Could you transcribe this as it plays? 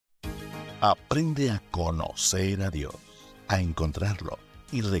Aprende a conocer a Dios, a encontrarlo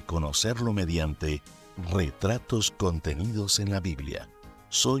y reconocerlo mediante retratos contenidos en la Biblia.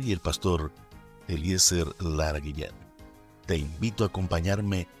 Soy el pastor Eliezer Lara Guillén. Te invito a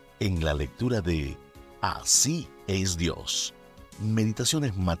acompañarme en la lectura de Así es Dios,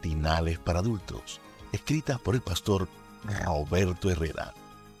 meditaciones matinales para adultos, escritas por el pastor Roberto Herrera.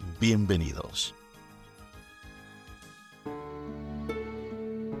 Bienvenidos.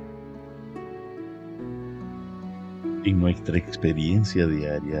 En nuestra experiencia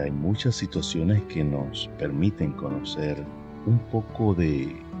diaria hay muchas situaciones que nos permiten conocer un poco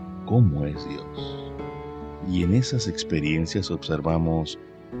de cómo es Dios. Y en esas experiencias observamos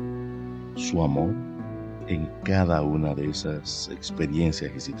su amor en cada una de esas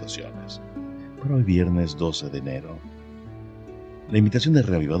experiencias y situaciones. Para hoy, viernes 12 de enero, la invitación de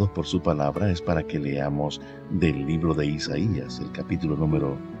Reavivados por su palabra es para que leamos del libro de Isaías, el capítulo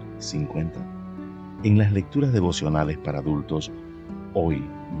número 50. En las lecturas devocionales para adultos, hoy,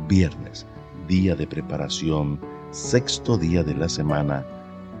 viernes, día de preparación, sexto día de la semana,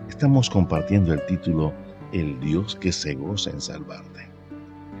 estamos compartiendo el título El Dios que se goza en salvarte.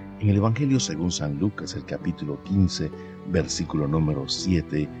 En el Evangelio según San Lucas, el capítulo 15, versículo número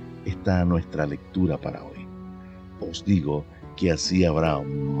 7, está nuestra lectura para hoy. Os digo que así habrá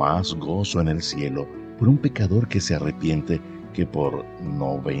más gozo en el cielo por un pecador que se arrepiente que por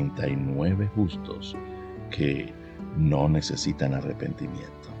 99 justos que no necesitan arrepentimiento.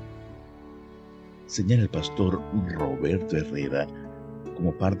 Señala el pastor Roberto Herrera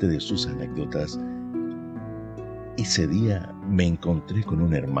como parte de sus anécdotas. Ese día me encontré con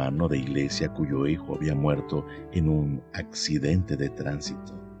un hermano de iglesia cuyo hijo había muerto en un accidente de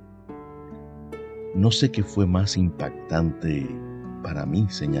tránsito. No sé qué fue más impactante para mí,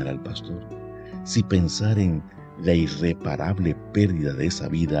 señala el pastor, si pensar en la irreparable pérdida de esa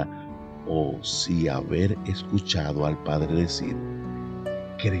vida o si haber escuchado al Padre decir: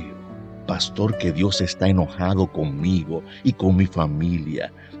 creo, pastor, que Dios está enojado conmigo y con mi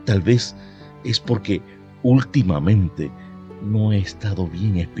familia. Tal vez es porque últimamente no he estado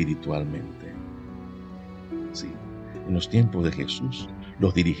bien espiritualmente. Sí, en los tiempos de Jesús,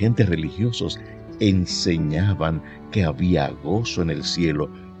 los dirigentes religiosos enseñaban que había gozo en el cielo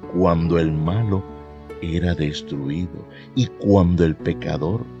cuando el malo era destruido y cuando el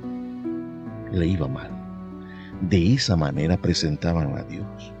pecador le iba mal. De esa manera presentaban a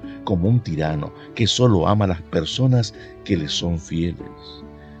Dios como un tirano que solo ama a las personas que le son fieles.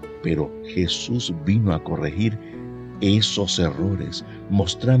 Pero Jesús vino a corregir esos errores,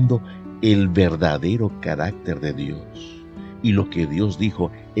 mostrando el verdadero carácter de Dios. Y lo que Dios dijo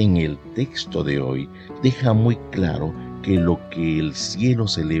en el texto de hoy deja muy claro que lo que el cielo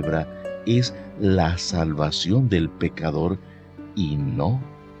celebra es la salvación del pecador y no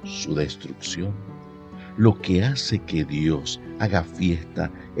su destrucción. Lo que hace que Dios haga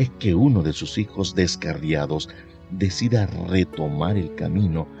fiesta es que uno de sus hijos descarriados decida retomar el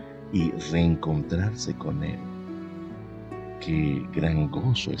camino y reencontrarse con Él. ¡Qué gran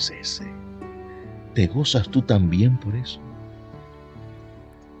gozo es ese! ¿Te gozas tú también por eso?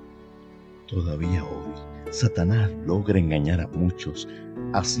 Todavía hoy, Satanás logra engañar a muchos,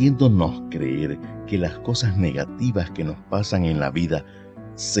 haciéndonos creer que las cosas negativas que nos pasan en la vida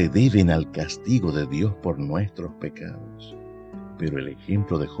se deben al castigo de Dios por nuestros pecados. Pero el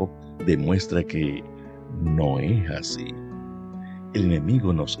ejemplo de Job demuestra que no es así. El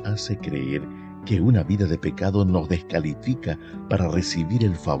enemigo nos hace creer que una vida de pecado nos descalifica para recibir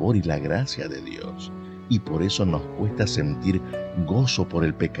el favor y la gracia de Dios. Y por eso nos cuesta sentir gozo por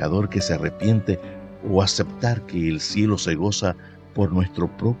el pecador que se arrepiente o aceptar que el cielo se goza por nuestro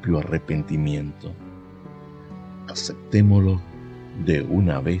propio arrepentimiento. Aceptémoslo de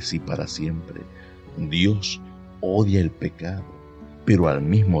una vez y para siempre. Dios odia el pecado, pero al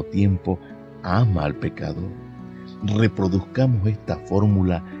mismo tiempo ama al pecador. Reproduzcamos esta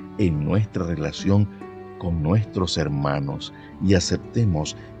fórmula en nuestra relación con nuestros hermanos y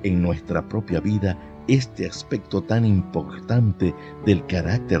aceptemos en nuestra propia vida este aspecto tan importante del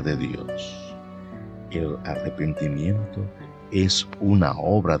carácter de Dios. El arrepentimiento es una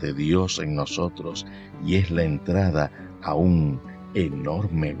obra de Dios en nosotros y es la entrada a un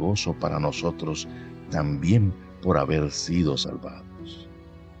enorme gozo para nosotros también por haber sido salvados.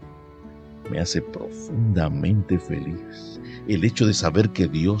 Me hace profundamente feliz el hecho de saber que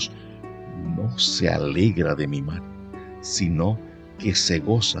Dios no se alegra de mi mal, sino que se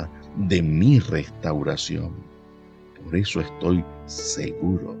goza de mi restauración. Por eso estoy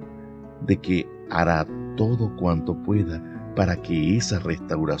seguro de que hará todo cuanto pueda para que esa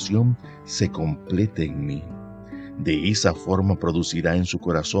restauración se complete en mí. De esa forma producirá en su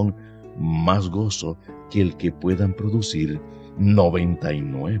corazón más gozo que el que puedan producir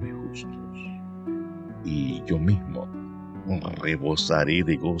 99 justos. Y yo mismo rebosaré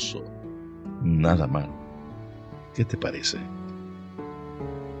de gozo. Nada mal. ¿Qué te parece?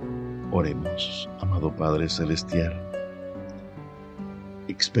 Oremos, amado Padre Celestial.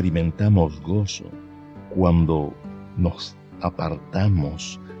 Experimentamos gozo cuando nos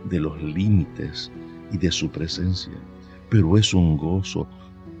apartamos de los límites y de su presencia, pero es un gozo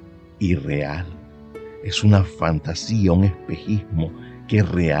irreal, es una fantasía, un espejismo que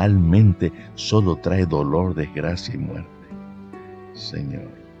realmente solo trae dolor, desgracia y muerte. Señor,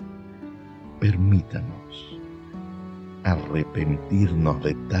 permítanos arrepentirnos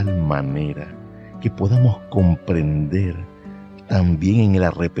de tal manera que podamos comprender también en el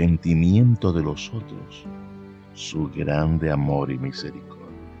arrepentimiento de los otros su grande amor y misericordia.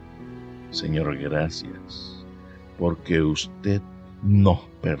 Señor, gracias, porque usted nos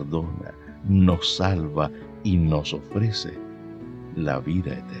perdona, nos salva y nos ofrece la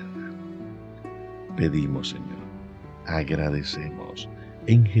vida eterna. Pedimos, Señor, agradecemos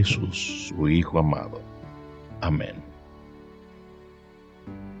en Jesús, su Hijo amado. Amén.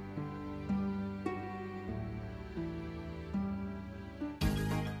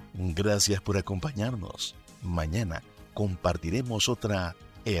 Gracias por acompañarnos. Mañana compartiremos otra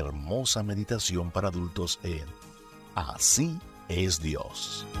hermosa meditación para adultos en Así es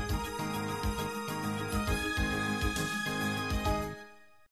Dios.